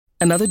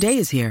Another day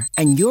is here,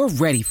 and you're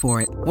ready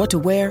for it. What to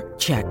wear?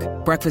 Check.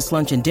 Breakfast,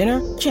 lunch, and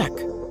dinner? Check.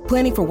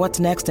 Planning for what's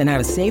next and how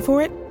to save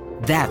for it?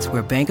 That's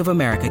where Bank of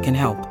America can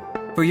help.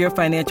 For your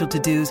financial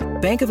to-dos,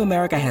 Bank of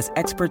America has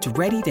experts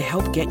ready to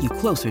help get you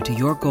closer to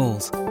your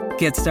goals.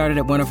 Get started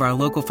at one of our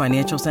local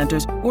financial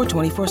centers or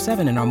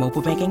 24/7 in our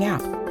mobile banking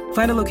app.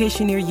 Find a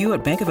location near you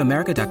at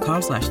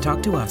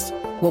bankofamerica.com/talktous.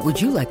 What would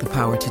you like the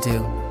power to do?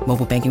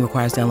 Mobile banking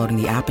requires downloading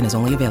the app and is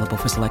only available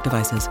for select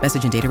devices.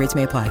 Message and data rates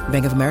may apply.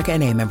 Bank of America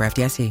N.A., member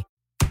FDIC.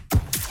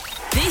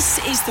 This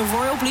is the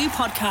Royal Blue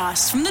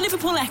Podcast from the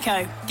Liverpool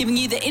Echo, giving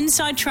you the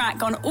inside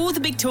track on all the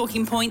big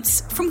talking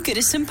points from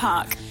Goodison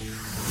Park.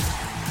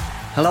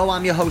 Hello,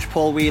 I'm your host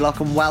Paul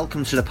Wheelock and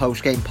welcome to the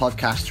post-game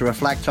podcast to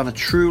reflect on a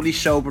truly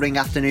sobering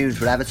afternoon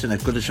for Everton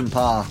at Goodison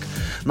Park.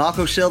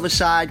 Marco Silva's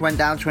side went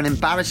down to an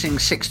embarrassing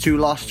 6-2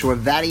 loss to a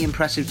very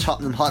impressive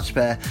Tottenham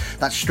Hotspur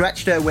that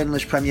stretched their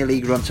winless Premier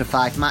League run to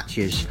 5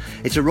 matches.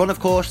 It's a run,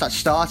 of course, that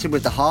started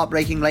with the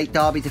heartbreaking late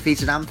derby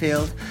defeat at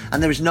Anfield,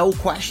 and there is no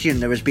question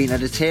there has been a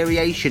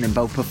deterioration in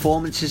both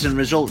performances and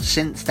results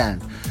since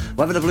then.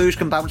 Whether the Blues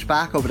can bounce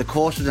back over the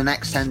course of the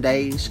next 10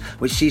 days,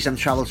 which sees them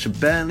travel to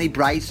Burnley,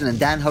 Brighton and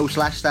then host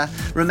Leicester,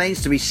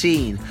 remains to be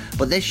seen,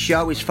 but this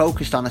show is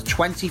focused on a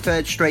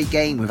 23rd straight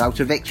game without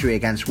a victory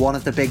against one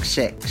of the big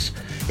six.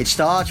 It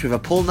starts with a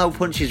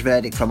pull-no-punches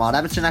verdict from our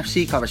Everton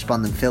FC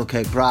correspondent Phil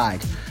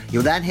Kirkbride.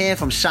 You'll then hear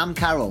from Sam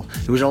Carroll,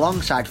 who was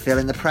alongside Phil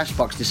in the press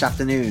box this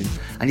afternoon,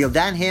 and you'll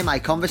then hear my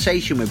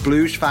conversation with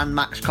Blues fan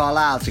Max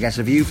Carlisle to get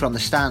a view from the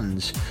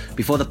stands,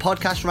 before the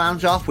podcast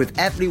rounds off with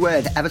every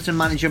word Everton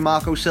manager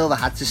Marco Silva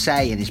had to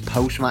say in his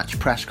post-match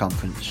press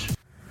conference.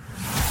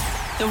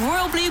 The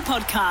Royal Blue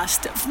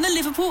Podcast from the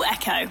Liverpool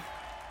Echo.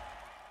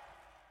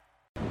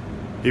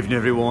 Evening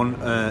everyone,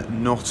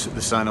 not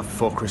the sign-off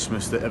before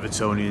Christmas that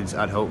Evertonians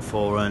had hoped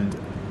for, and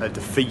a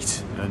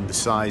defeat and the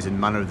size and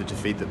manner of the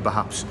defeat that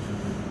perhaps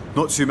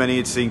not too many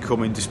had seen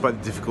coming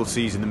despite the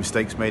difficulties and the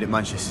mistakes made at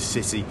Manchester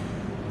City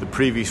the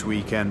previous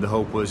weekend. The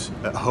hope was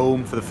at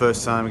home for the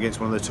first time against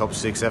one of the top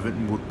six,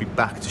 Everton would be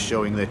back to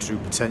showing their true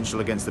potential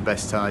against the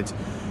best sides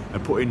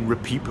and put in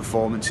repeat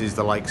performances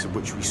the likes of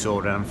which we saw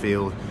at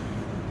Anfield,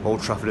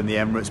 Old Trafford and the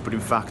Emirates, but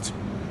in fact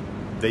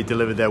they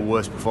delivered their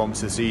worst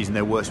performance of the season,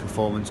 their worst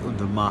performance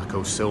under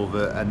Marco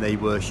Silva, and they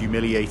were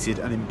humiliated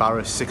and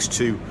embarrassed.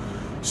 6-2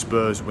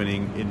 Spurs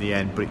winning in the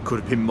end, but it could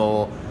have been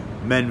more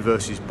men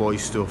versus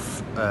boys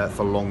stuff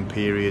for long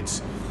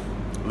periods.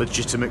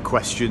 Legitimate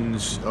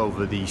questions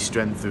over the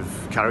strength of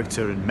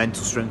character and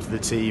mental strength of the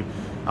team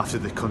after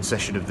the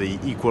concession of the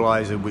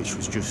equaliser, which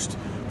was just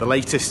the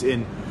latest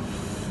in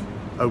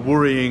a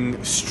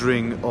worrying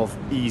string of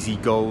easy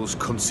goals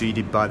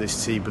conceded by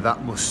this team, but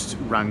that must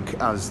rank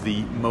as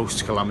the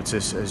most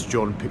calamitous as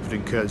Jordan Pickford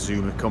and Kurt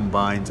Zouma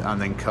combined and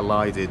then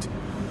collided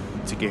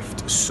to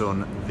gift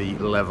Son the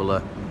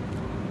leveller.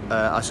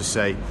 As I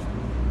say,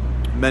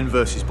 men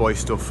versus boys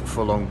stuff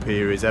for long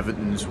periods.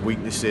 Everton's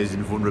weaknesses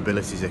and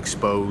vulnerabilities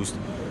exposed.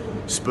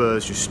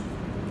 Spurs just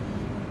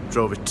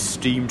drove a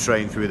steam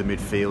train through the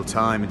midfield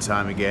time and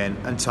time again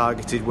and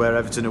targeted where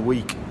Everton are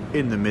weak,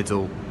 in the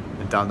middle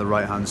and down the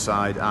right hand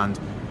side, and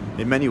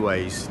in many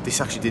ways this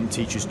actually didn't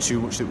teach us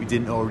too much that we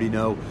didn't already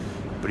know,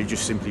 but it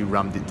just simply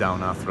rammed it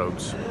down our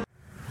throats.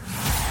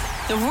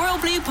 The Royal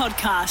Blue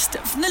Podcast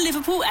from the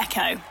Liverpool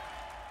Echo.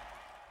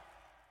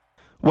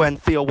 When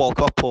Theo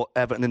Walcott put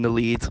Everton in the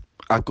lead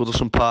at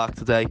Goodison Park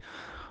today,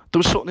 there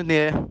was something in the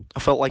air. I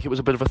felt like it was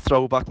a bit of a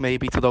throwback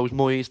maybe to those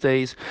Moyes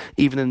days,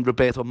 even in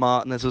Roberto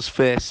Martinez's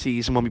first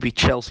season when we beat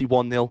Chelsea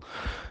 1-0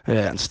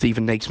 and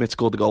Stephen Naismith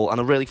scored the goal,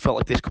 and I really felt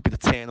like this could be the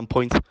turning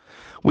point.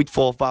 We'd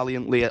fought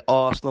valiantly at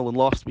Arsenal and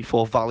lost. We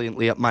fought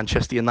valiantly at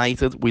Manchester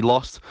United. We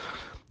lost.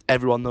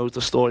 Everyone knows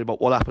the story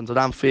about what happened at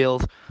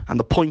Anfield and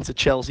the points at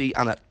Chelsea,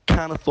 and I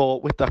kind of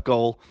thought with that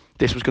goal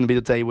this was going to be the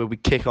day where we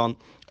kick on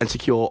and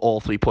secure all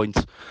 3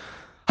 points.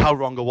 How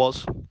wrong I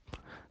was.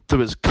 There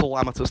was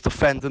calamitous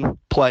defending.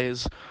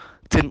 Players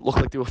didn't look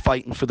like they were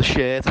fighting for the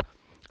shirt,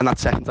 and that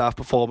second half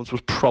performance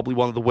was probably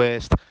one of the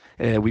worst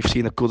we've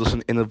seen at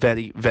Goodison in a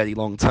very, very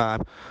long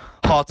time.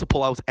 Hard to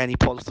pull out any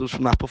positives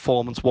from that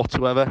performance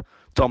whatsoever.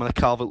 Dominic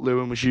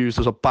Calvert-Lewin was used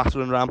as a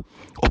battering ram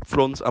up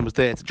front and was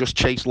there to just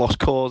chase lost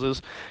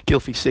causes.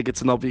 Gylfi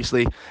Sigurdsson,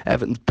 obviously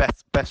Everton's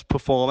best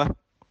performer,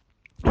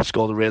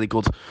 scored a really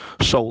good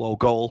solo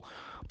goal.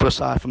 But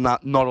aside from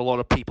that, not a lot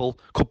of people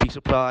could be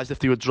surprised if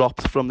they were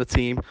dropped from the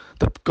team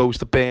that goes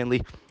to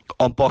Burnley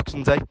on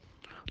Boxing Day.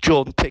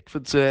 Jordan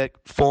Pickford's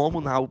form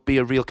will now be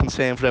a real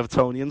concern for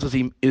Evertonians, as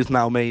he has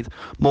now made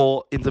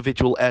more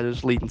individual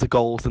errors leading to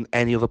goals than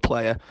any other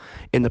player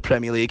in the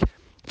Premier League.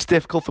 It's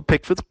difficult for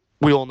Pickford.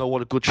 We all know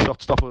what a good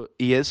shot stopper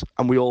he is,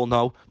 and we all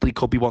know that he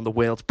could be one of the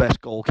world's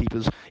best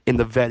goalkeepers in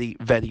the very,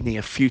 very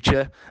near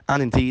future,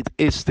 and indeed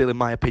is still, in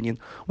my opinion,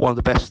 one of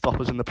the best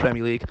stoppers in the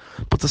Premier League.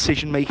 But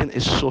decision-making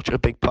is such a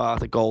big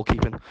part of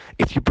goalkeeping.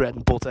 It's your bread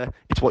and butter.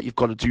 It's what you've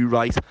got to do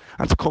right.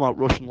 And to come out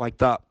rushing like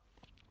that,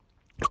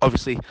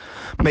 obviously,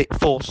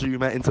 force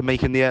Zouma into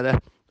making the error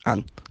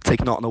and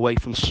take nothing away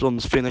from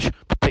Son's finish,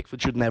 but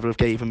Pickford should never have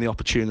gave him the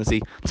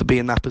opportunity to be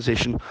in that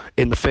position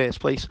in the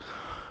first place.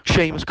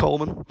 Seamus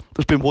Coleman,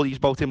 there's been worries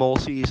about him all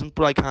season,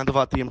 but I kind of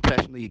had the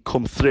impression that he'd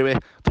come through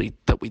it,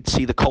 that we'd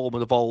see the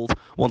Coleman of old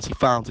once he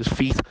found his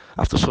feet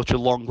after such a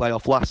long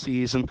layoff last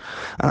season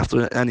and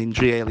after an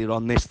injury earlier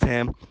on this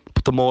term.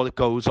 But the more it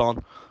goes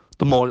on,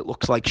 the more it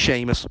looks like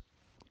Seamus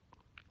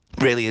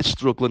really is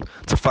struggling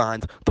to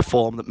find the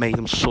form that made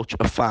him such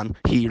a fan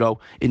hero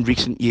in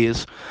recent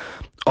years.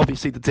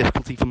 Obviously, the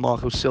difficulty for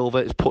Marco Silva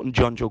is putting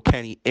John Joe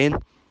Kenny in.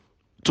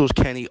 Does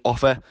Kenny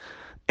offer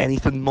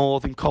anything more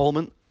than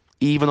Coleman,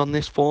 even on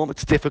this form?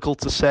 It's difficult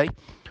to say,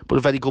 but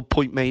a very good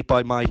point made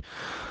by my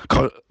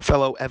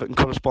fellow Everton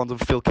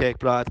correspondent Phil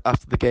Kirkbride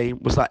after the game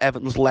was that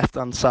Everton's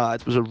left-hand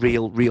side was a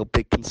real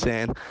big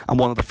concern, and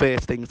one of the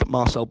first things that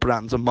Marcel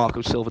Brands and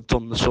Marco Silva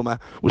done in the summer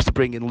was to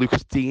bring in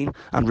Lucas Dean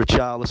and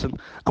Richarlison,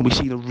 and we've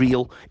seen a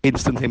real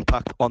instant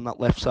impact on that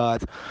left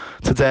side.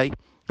 Today,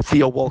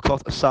 Theo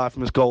Walcott, aside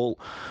from his goal,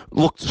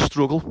 looked to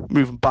struggle,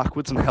 moving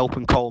backwards and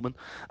helping Coleman,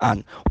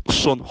 and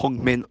Son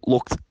Heung-min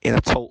looked in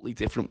a totally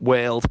different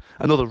world,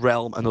 another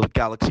realm, another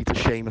galaxy to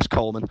Seamus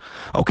Coleman.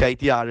 Okay,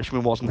 the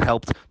Irishman wasn't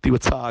helped, they were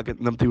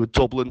targeting him, they were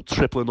doubling,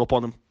 tripling up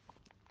on him.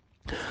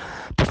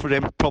 But for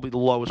him, probably the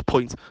lowest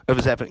point of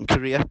his Everton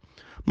career.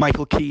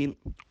 Michael Keane,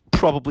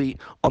 probably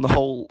on the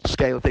whole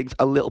scale of things,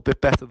 a little bit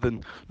better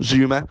than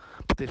Zuma,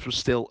 but this was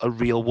still a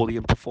real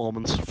worrying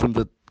performance from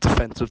the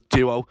defensive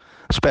duo,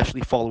 especially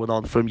following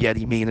on from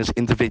Yerry Mina's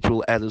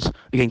individual errors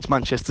against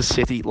Manchester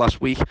City last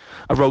week.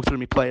 I wrote through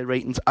my player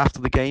ratings after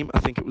the game. I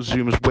think it was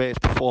Zuma's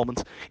worst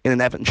performance in an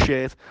Everton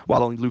shirt,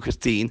 while only Lucas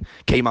Dean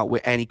came out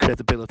with any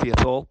credibility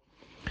at all.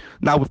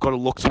 Now we've got to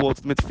look towards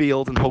the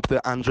midfield and hope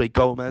that Andre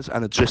Gomez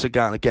and Idrissa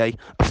Gana Gueye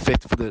are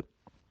fit for the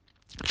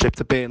trip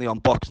to Burnley on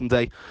Boxing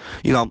Day.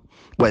 You know,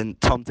 when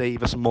Tom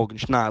Davies and Morgan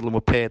Schneiderlin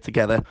were paired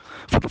together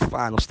for the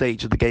final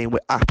stage of the game,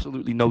 with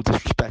absolutely no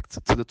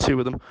disrespect to the two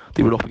of them,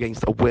 they were up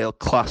against a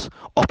world-class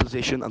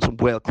opposition and some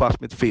world-class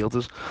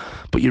midfielders,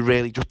 but you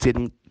really just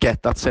didn't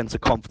get that sense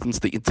of confidence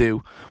that you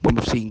do when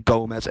we've seen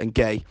Gomez and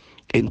Gueye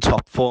in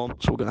top form.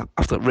 So we're going to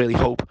have to really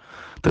hope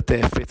that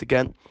they're fit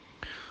again.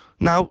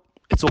 Now,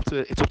 It's up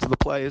to the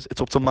players.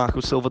 It's up to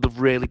Marco Silva. They've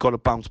really got to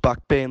bounce back.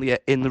 Burnley are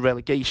in the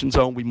relegation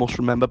zone. We must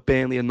remember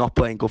Burnley are not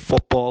playing good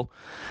football,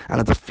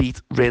 and a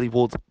defeat really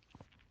would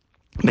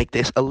make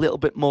this a little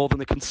bit more than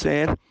a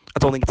concern. I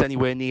don't think it's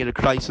anywhere near a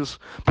crisis,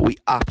 but we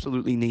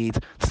absolutely need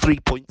 3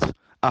 points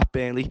at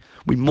Burnley.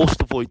 We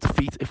must avoid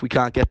defeat if we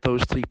can't get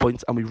those 3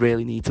 points, and we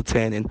really need to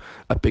turn in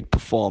a big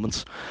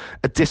performance.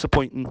 A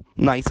disappointing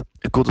night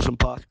at Goodison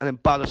Park, an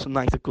embarrassing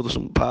night at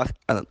Goodison Park,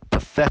 and a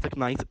pathetic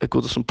night at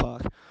Goodison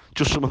Park.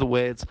 Just some of the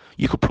words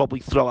you could probably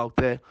throw out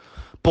there.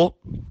 But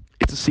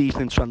it's a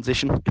season in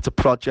transition. It's a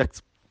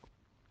project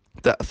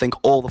that I think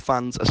all the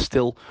fans are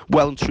still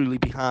well and truly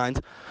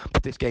behind.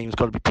 But this game has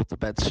got to be put to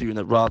bed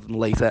sooner rather than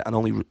later, and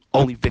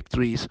only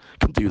victories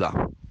can do that.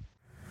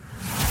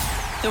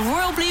 The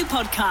Royal Blue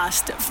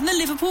Podcast from the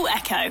Liverpool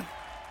Echo.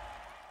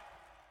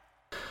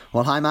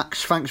 Well, hi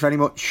Max, thanks very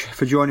much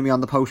for joining me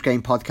on the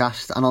post-game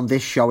podcast and on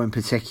this show in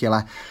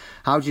particular.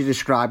 How do you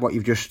describe what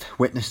you've just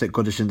witnessed at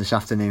Goodison this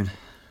afternoon?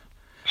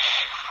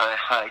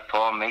 Hi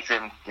Paul, mate.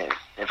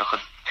 If I could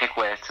pick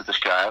words to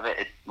describe it,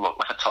 it looked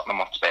like a Tottenham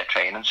Hotspur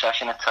training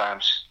session at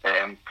times.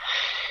 I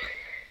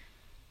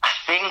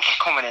think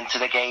coming into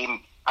the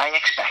game, I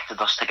expected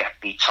us to get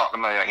beat.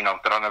 Tottenham are,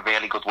 they're on a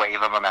really good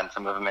wave of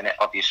momentum at the minute,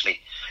 obviously.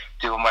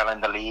 Doing well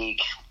in the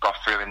league, got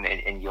through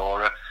in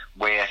Europe.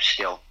 We're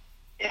still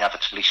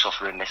inevitably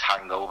suffering this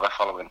hangover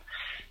following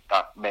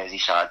that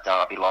Merseyside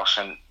derby loss.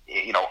 And,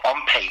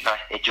 on paper,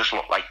 it just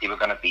looked like they were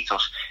going to beat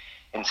us.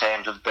 In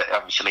terms of,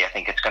 obviously, I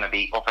think it's going to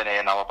be up in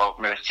air now about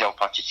Mauricio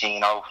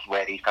Pochettino,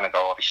 where he's going to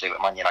go, obviously, with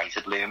Man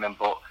United looming.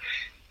 But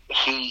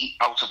he,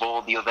 out of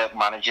all the other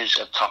managers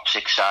of top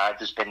six sides,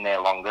 has been there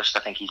longest. I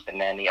think he's been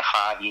there near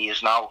 5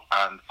 years now.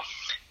 And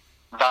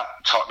that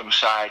Tottenham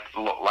side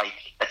looked like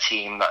a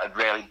team that had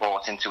really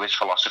bought into his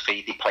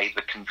philosophy. They played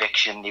with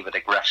conviction, they were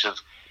aggressive.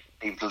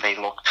 They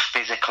looked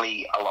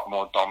physically a lot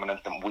more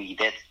dominant than we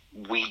did.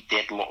 We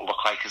did look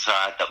like a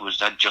side that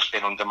had just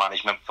been under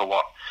management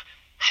for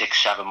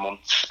 6-7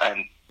 months,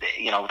 and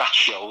that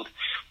showed.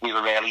 We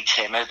were really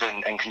timid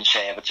and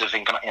conservative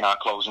in our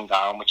closing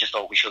down, which I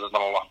thought we should have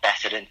done a lot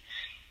better in.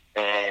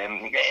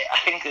 I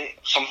think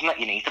something that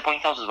you need to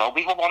point out as well,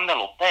 we were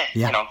 1-0 up there.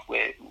 Yeah.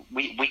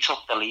 We took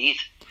the lead.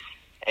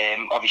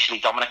 Obviously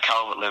Dominic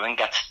Calvert-Lewin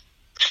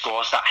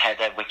scores that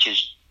header, which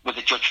is with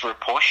a judge for a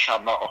push.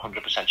 I'm not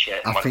 100% sure.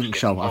 I think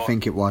so. I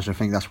think it was. I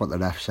think that's what the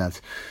ref said.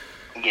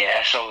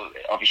 Yeah, so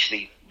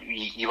obviously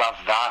you have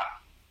that,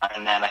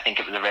 and then I think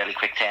it was a really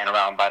quick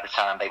turnaround by the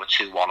time they were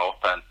 2-1 up,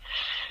 and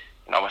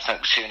I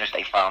think as soon as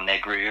they found their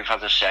groove,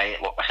 as I say,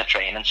 it looked like a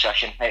training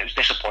session. It was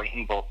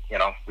disappointing, but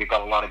we've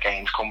got a lot of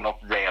games coming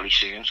up really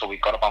soon, so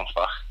we've got to bounce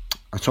back.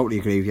 I totally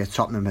agree with you.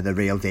 Tottenham are the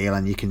real deal,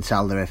 and you can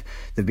tell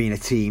they've been a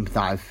team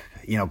that have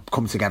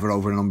come together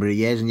over a number of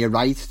years. And you're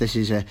right, this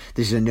is a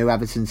new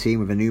Everton team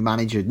with a new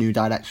manager, new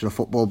director of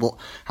football. But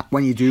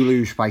when you do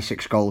lose by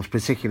 6 goals,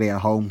 particularly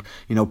at home,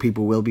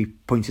 people will be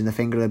pointing the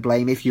finger of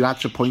blame. If you had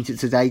to point it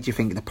today, do you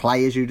think the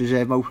players who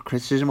deserve most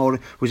criticism, or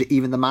was it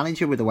even the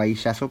manager with the way he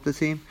set up the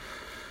team?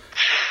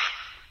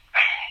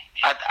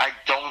 I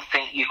don't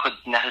think you could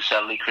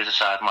necessarily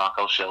criticise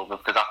Marco Silva,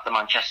 because after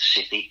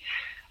Manchester City,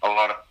 a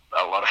lot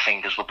of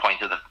fingers were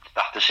pointed at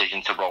that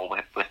decision to roll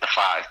with the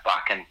 5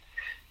 back, and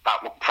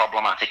that looked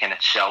problematic in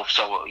itself.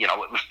 So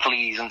it was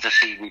pleasing to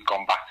see we've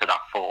gone back to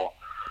that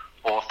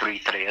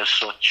 4-3-3 as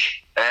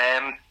such.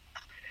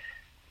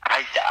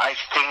 I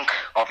think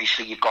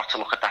obviously you've got to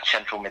look at that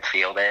central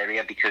midfield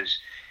area, because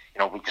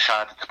we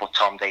decided to put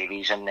Tom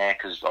Davies in there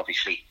because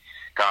obviously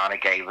Garner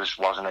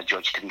wasn't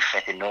adjudged to be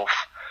fit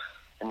enough.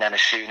 And then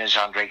as soon as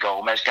Andre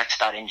Gomez gets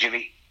that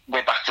injury,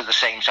 we're back to the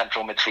same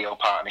central midfield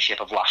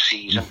partnership of last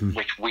season,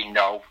 which we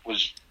know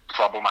was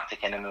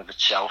problematic in and of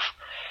itself.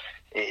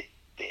 It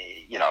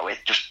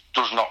just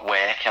does not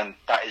work, and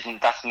that's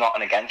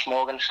nothing against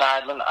Morgan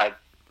Schneiderlin. I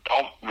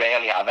don't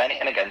really have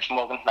anything against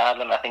Morgan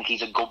Schneiderlin. I think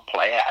he's a good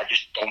player. I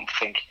just don't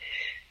think,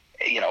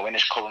 in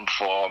his current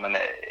form and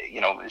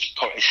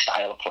his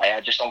style of play,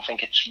 I just don't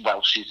think it's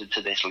well suited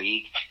to this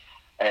league.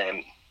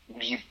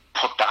 You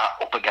put that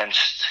up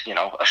against,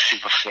 a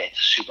super fit,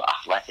 super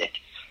athletic,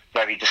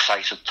 very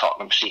decisive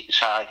Tottenham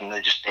side, and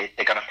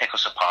they're going to pick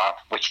us apart,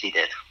 which they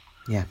did.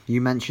 Yeah, you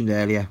mentioned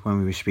earlier when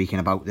we were speaking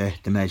about the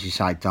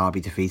Merseyside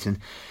derby defeat, and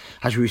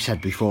as we said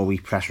before we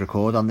press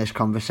record on this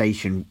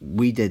conversation,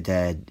 we did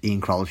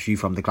Ian Crowley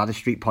from the Gladys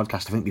Street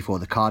podcast, I think before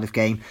the Cardiff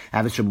game.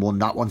 Everton won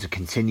that one to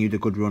continue the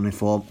good run in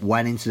form,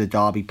 went into the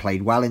derby,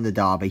 played well in the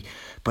derby,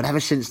 but ever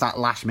since that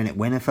last minute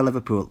winner for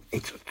Liverpool,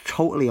 it's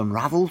totally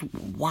unravelled.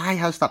 Why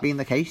has that been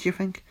the case, do you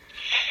think?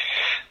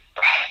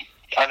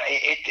 And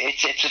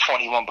it's a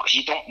funny one, because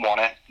you don't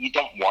want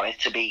it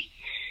to be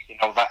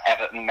that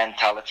Everton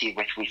mentality,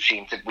 which we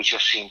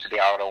just seem to be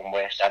our own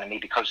worst enemy,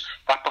 because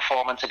that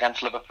performance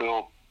against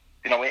Liverpool,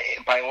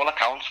 by all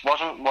accounts,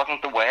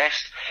 wasn't the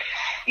worst.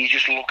 You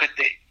just look at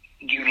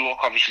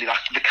obviously that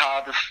the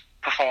Cardiff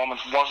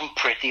performance wasn't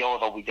pretty,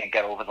 although we did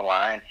get over the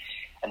line,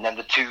 and then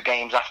the 2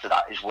 games after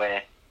that is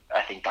where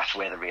I think that's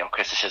where the real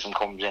criticism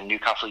comes in.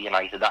 Newcastle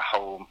United at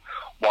home,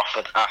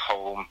 Watford at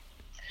home.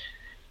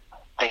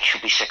 That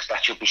should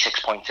be 6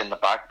 points in the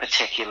bag,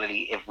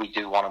 particularly if we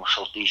do want to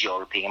sort these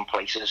European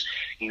places.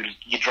 You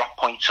drop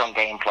points on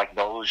games like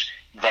those,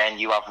 then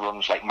you have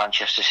runs like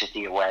Manchester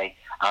City away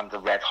and the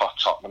red-hot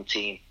Tottenham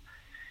team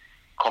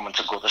coming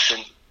to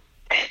Goodison.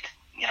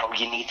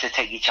 You need to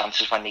take your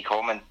chances when they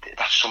come, and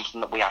that's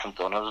something that we haven't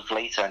done as of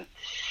late, and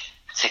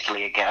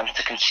particularly again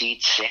to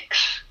concede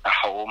 6 at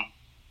home.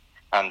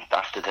 And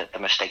after the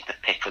mistake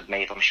that Pickford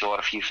made, I'm sure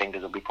a few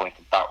fingers will be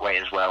pointed that way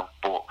as well.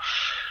 But,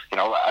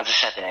 as I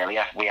said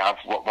earlier, we have,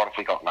 what have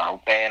we got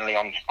now? Burnley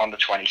on the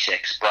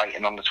 26th,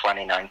 Brighton on the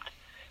 29th,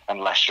 and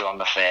Leicester on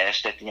the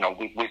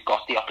 1st. We've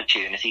got the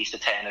opportunities to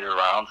turn it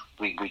around.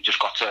 We just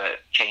got to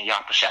change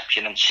our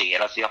perception and see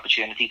it as the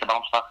opportunity to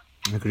bounce back.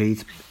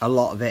 Agreed. A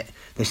lot of it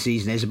this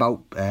season is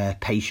about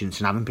patience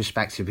and having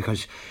perspective,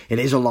 because it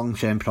is a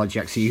long-term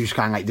project, to use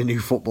kind of like the new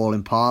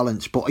footballing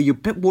parlance. But are you a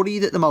bit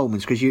worried at the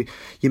moment? Because you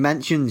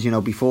mentioned,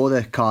 before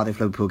the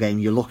Cardiff-Liverpool game,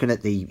 you're looking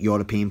at the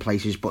European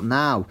places, but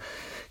now,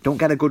 don't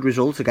get a good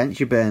result against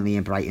your Burnley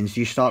and Brightons,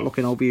 do you start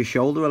looking over your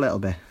shoulder a little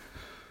bit?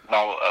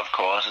 No, of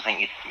course. I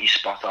think you're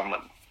spot on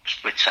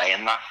with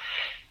saying that.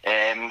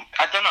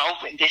 I don't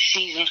know, this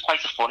season's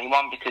quite a funny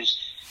one, because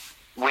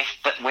with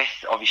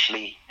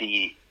obviously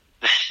the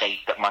state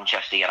that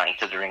Manchester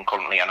United are in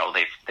currently, I know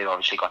they've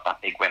obviously got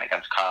that big win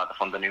against Cardiff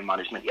under new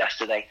management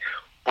yesterday,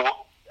 but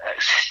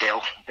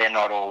still they're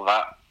not all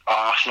that.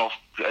 Arsenal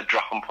are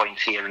dropping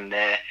points here and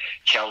there,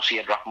 Chelsea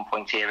are dropping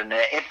points here and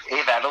there. If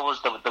ever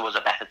there was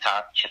a better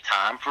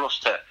time for us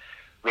to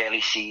really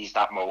seize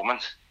that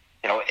moment,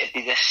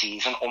 this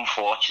season,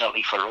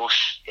 unfortunately for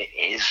us, it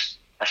is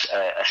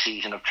a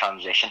season of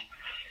transition.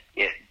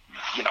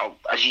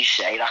 As you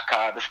say, that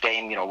Cardiff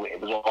game,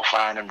 it was all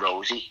fine and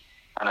rosy.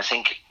 And I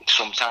think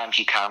sometimes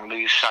you can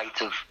lose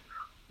sight of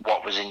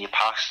what was in your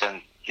past.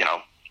 And,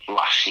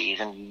 last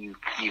season, you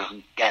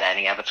can get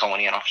any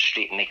Evertonian off the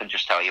street and they can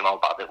just tell you how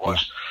bad it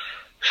was.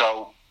 Yeah.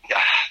 So,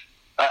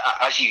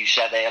 as you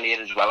said earlier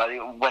as well,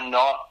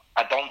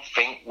 I don't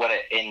think we're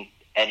in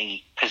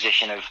any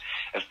position of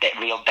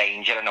real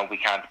danger. I know we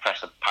kind of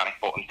pressed the panic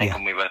button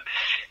thinking we were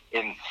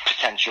in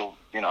potential,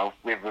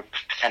 we were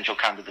potential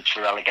candidates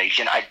for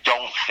relegation. I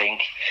don't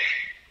think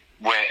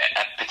we're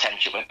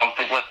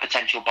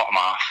potential bottom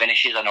half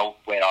finishes. I know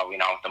where are we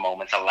now at the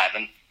moment,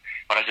 11.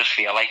 But I just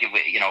feel like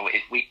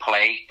if we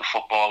play the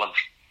football of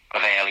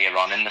earlier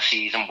on in the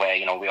season, where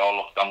we all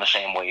looked on the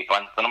same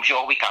wavelength, and I'm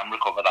sure we can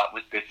recover that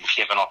with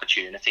given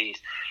opportunities,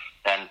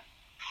 then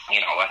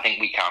I think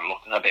we can look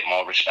a bit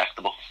more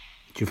respectable.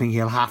 Do you think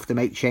he'll have to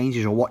make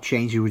changes, or what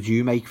changes would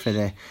you make for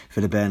the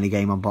Burnley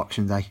game on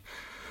Boxing Day?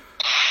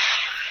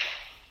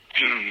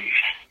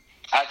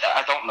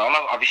 I don't know.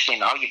 Obviously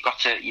now you've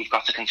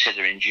got to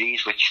consider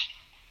injuries, which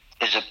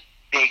is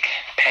big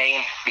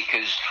pain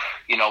because,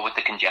 with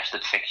the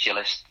congested fixture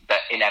list,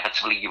 that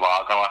inevitably you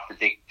are going to have to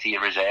dig to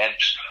your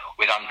reserves.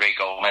 With Andre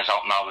Gomez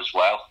out now as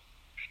well,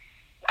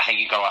 I think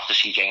you're going to have to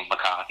see James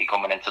McCarthy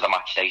coming into the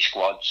matchday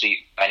squad.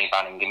 See Benny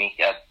Baningime.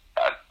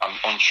 I'm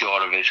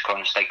unsure of his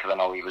current state because I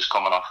know he was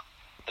coming off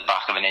the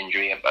back of an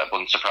injury. It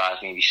wouldn't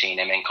surprise me if you've seen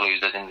him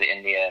included in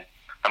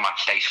the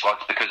matchday squad,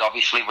 because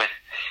obviously with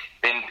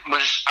him,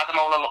 was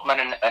Ademola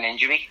Lookman an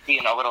injury? Do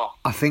you know it all?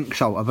 I think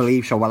so. I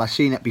believe so. Well, I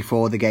seen it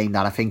before the game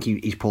that I think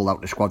he's pulled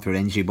out the squad for an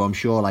injury, but I'm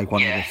sure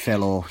either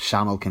Phil or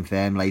Sam will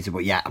confirm later.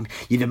 But yeah,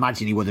 you'd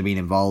imagine he would have been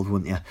involved,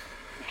 wouldn't you?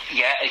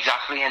 Yeah,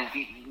 exactly. And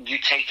you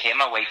take him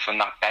away from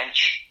that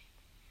bench,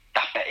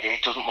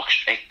 it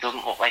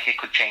doesn't look like it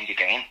could change a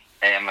game.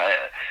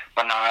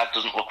 Bernard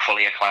doesn't look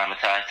fully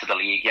acclimatised to the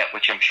league yet,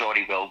 which I'm sure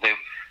he will do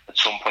at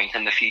some point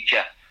in the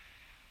future.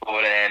 But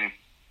we're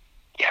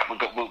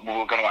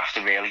going to have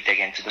to really dig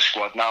into the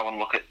squad now and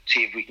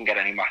see if we can get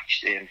any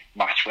match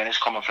winners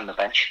coming from the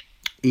bench.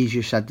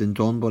 Easier said than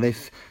done, but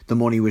if the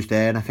money was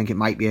there, and I think it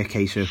might be a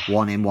case of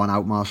one in, one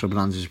out. Marcel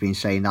Brands has been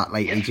saying that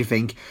lately. Yeah. Do you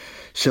think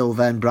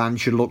Silva and Brand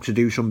should look to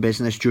do some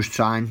business, just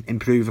try and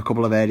improve a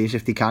couple of areas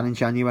if they can in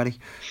January?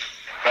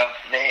 Well,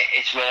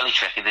 it's really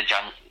tricky,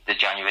 the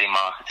January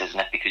market, isn't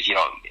it? Because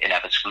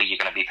inevitably you're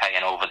going to be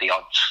paying over the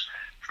odds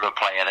for a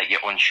player that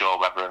you're unsure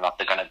whether or not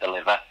they're going to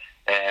deliver.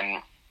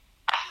 I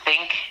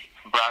think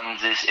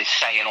Brands is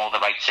saying all the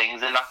right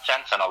things in that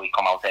sense. I know he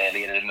come out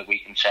earlier in the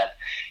week and said,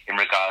 in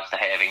regards to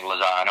Hirving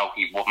Lozano,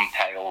 he wouldn't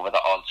pay over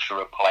the odds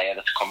for a player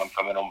that's coming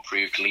from an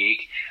improved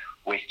league,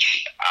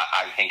 which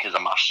I think is a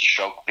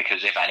masterstroke,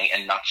 because if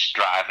anything, that's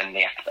driving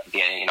the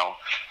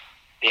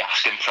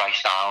asking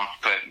price down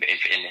for,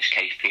 in this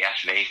case,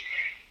 PSV.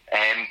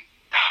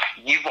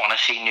 You want to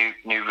see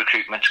new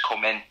recruitments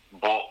come in,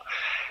 but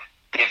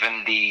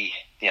given the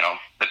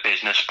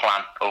business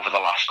plan over the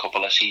last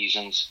couple of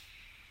seasons,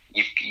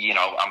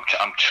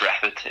 I'm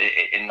trepid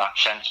in that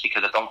sense,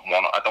 because I don't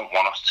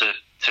want us to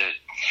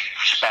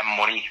spend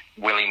money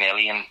willy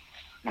nilly and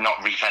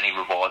not reap any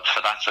rewards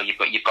for that. So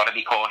you've got to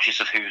be cautious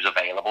of who's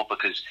available,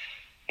 because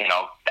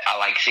I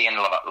like seeing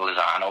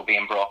Lozano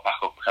being brought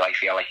back up, because I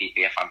feel like he'd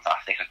be a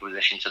fantastic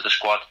acquisition to the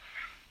squad.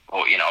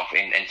 But in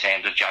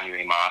terms of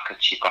January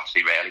markets, you've got to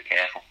be really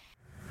careful.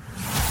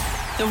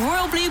 The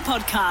Royal Blue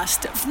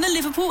Podcast from the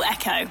Liverpool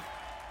Echo.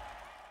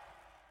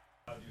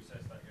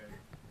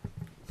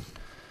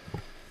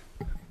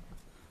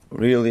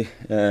 Really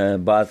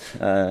bad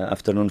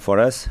afternoon for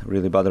us.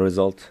 Really bad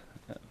result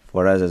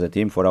for us as a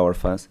team, for our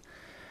fans.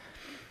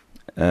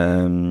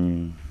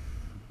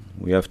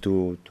 We have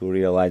to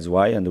realize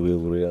why, and we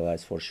will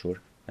realize for sure.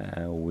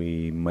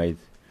 We made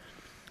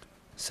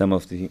some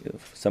of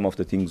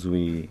the things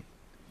we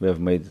have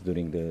made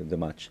during the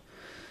match.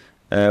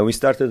 We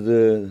started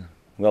the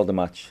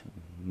match.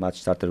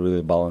 Match started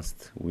really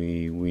balanced.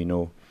 We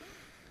know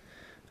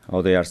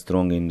how they are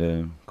strong in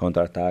the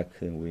counter-attack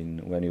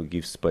when you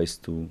give space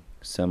to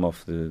some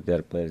of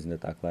their players in the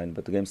attack line.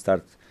 But the game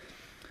started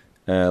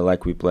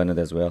like we planned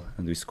as well,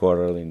 and we scored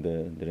early in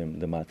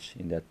the match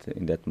in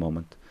that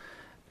moment.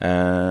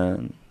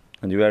 And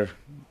you are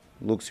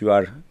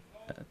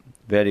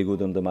very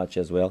good on the match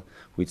as well,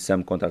 with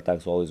some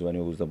counter-attacks. Always when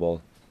you lose the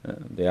ball,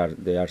 they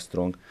are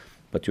strong,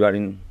 but you are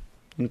in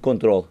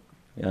control,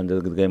 and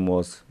the game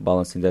was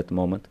balanced in that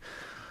moment.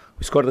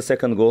 We scored the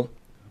second goal.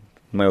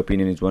 In my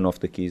opinion, it's one of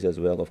the keys as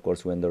well. Of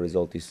course, when the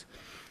result is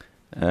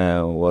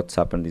what's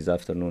happened this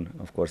afternoon.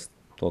 Of course,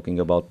 talking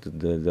about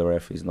the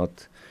ref is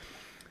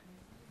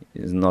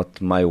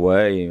not my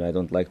way. I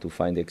don't like to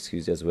find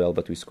excuses as well.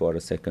 But we scored a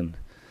second,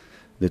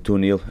 the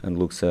 2-0, and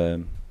looks.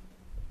 I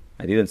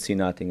didn't see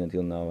nothing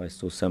until now. I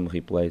saw some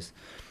replays,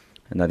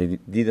 and I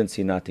didn't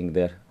see nothing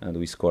there. And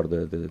we scored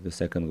the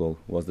second goal.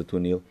 Was the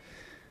 2-0.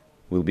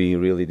 Will be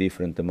really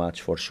different the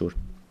match for sure.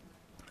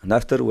 And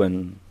after,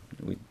 when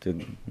with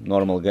the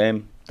normal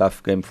game,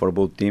 tough game for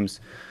both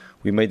teams,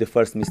 we made the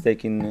first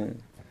mistake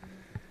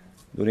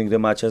during the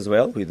match as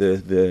well, with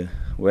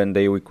when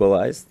they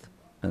equalized,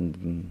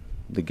 and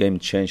the game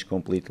changed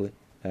completely.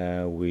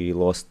 We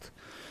lost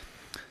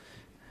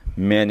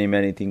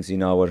many things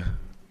in our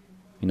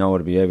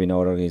behavior, in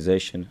our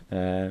organization,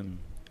 and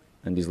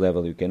this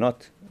level we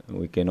cannot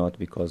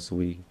because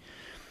we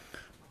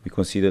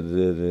considered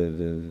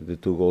the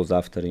two goals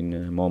after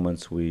in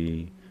moments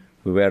we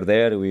were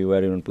there, we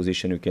were in a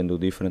position we can do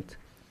different.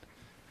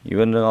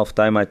 Even half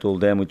time, I told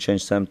them we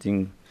changed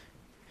something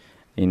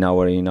in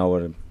our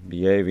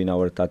behavior, in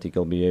our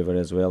tactical behavior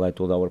as well. I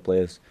told our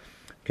players,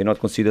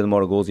 cannot consider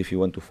more goals if you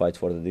want to fight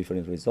for the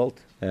different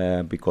result,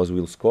 because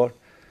we'll score,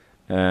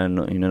 and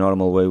in a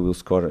normal way we'll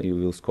score. You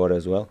will score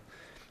as well.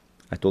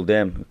 I told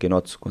them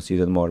cannot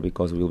consider more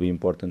because it will be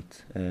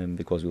important,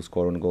 because we'll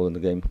score one goal in the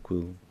game.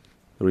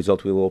 The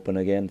result will open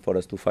again for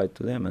us to fight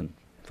to them. And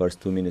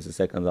first 2 minutes, the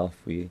second half,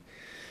 we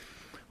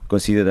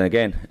considered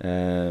again.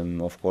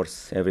 Of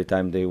course, every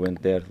time they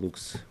went there,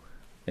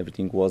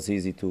 everything was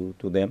easy to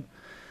them.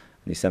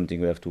 And it's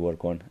something we have to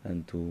work on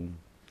and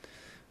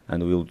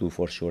we'll do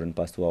for sure and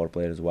pass to our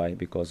players. Why?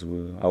 Because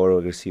our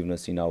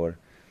aggressiveness in our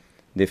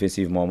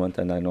defensive moment,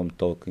 and I'm not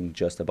talking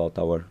just about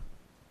our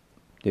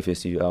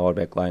defensive, our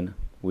back line.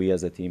 We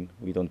as a team,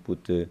 we don't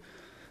put the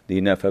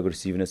enough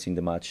aggressiveness in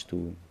the match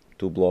to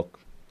block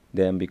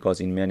them,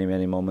 because in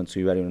many moments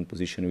we were in a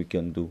position we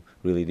can do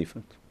really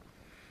different.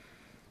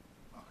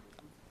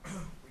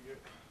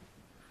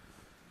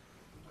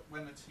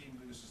 When the team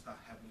loses that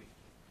heavily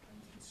and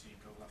you can see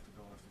goal after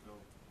goal after goal,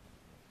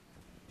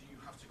 do you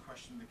have to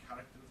question the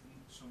character of them,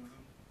 some of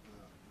them?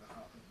 I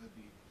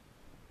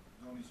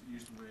don't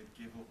use the word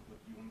give up, but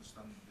you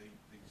understand they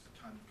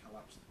kind of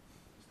collapsed.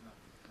 Is that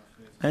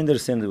fair to say? I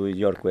understand with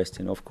your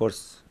question, of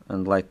course,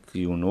 and like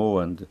you know,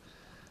 and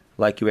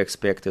like you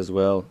expect as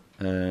well.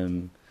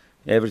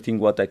 Everything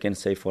what I can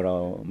say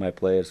for my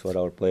players, for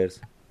our players,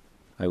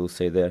 I will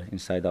say there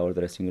inside our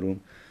dressing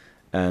room.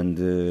 And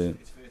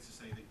it's fair to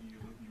say that you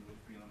would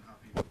have been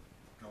unhappy with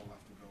goal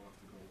after goal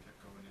after goal kept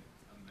going in,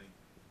 and they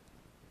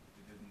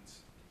didn't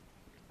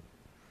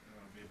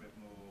be a bit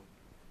more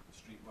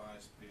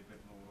streetwise, be a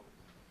bit more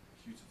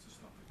acute to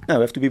stop it. No,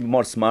 we have to be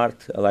more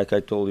smart, like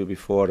I told you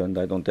before, and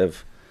I don't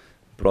have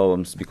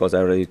problems because I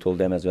already told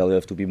them as well. You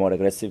have to be more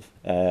aggressive.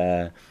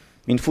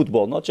 In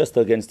football, not just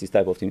against this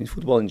type of team. In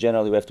football in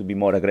general, you have to be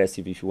more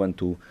aggressive if you want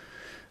to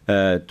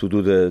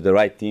do the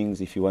right things,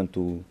 if you want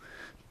to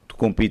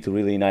compete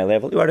really in high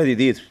level. You already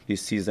did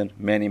this season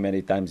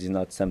many times. It's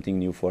not something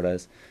new for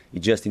us.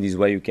 It's just in this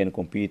way you can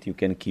compete, you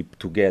can keep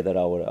together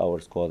our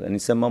squad. And in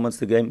some moments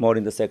the game, more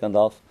in the second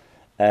half,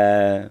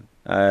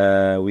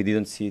 we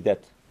didn't see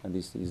that. And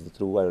this is the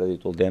truth. I already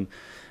told them.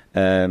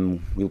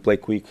 We'll play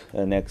quick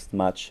next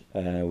match.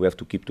 We have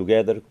to keep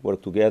together,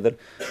 work together,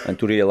 and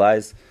to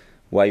realize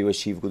why you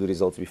achieve good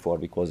results before,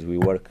 because we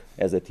work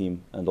as a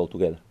team and all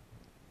together.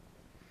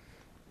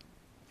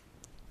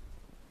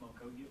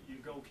 Marco, your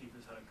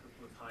goalkeeper's had a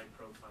couple of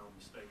high-profile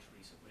mistakes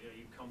recently. Are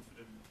you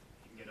confident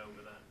he can get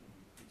over that and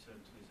return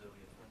to his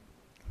earlier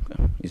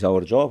form? It's our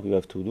job. We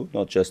have to do,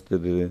 not just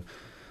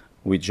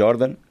with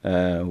Jordan,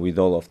 with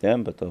all of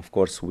them, but of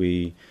course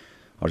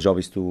our job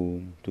is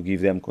to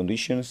give them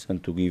conditions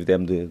and to give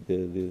them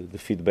the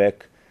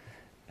feedback,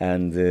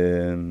 and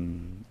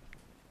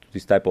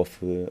this type of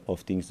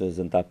things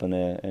doesn't happen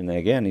and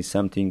again. It's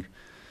something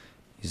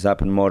is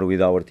happened more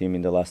with our team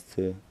in the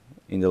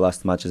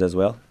last matches as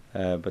well,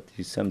 but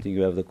it's something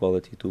you have the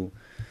quality to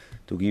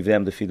give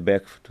them the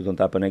feedback to don't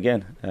happen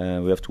again.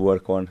 We have to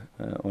work on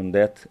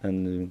that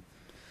and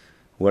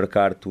work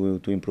hard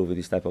to improve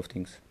this type of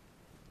things.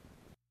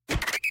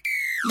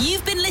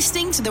 You've been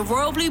listening to the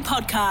Royal Blue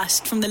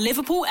podcast from the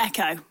Liverpool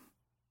Echo.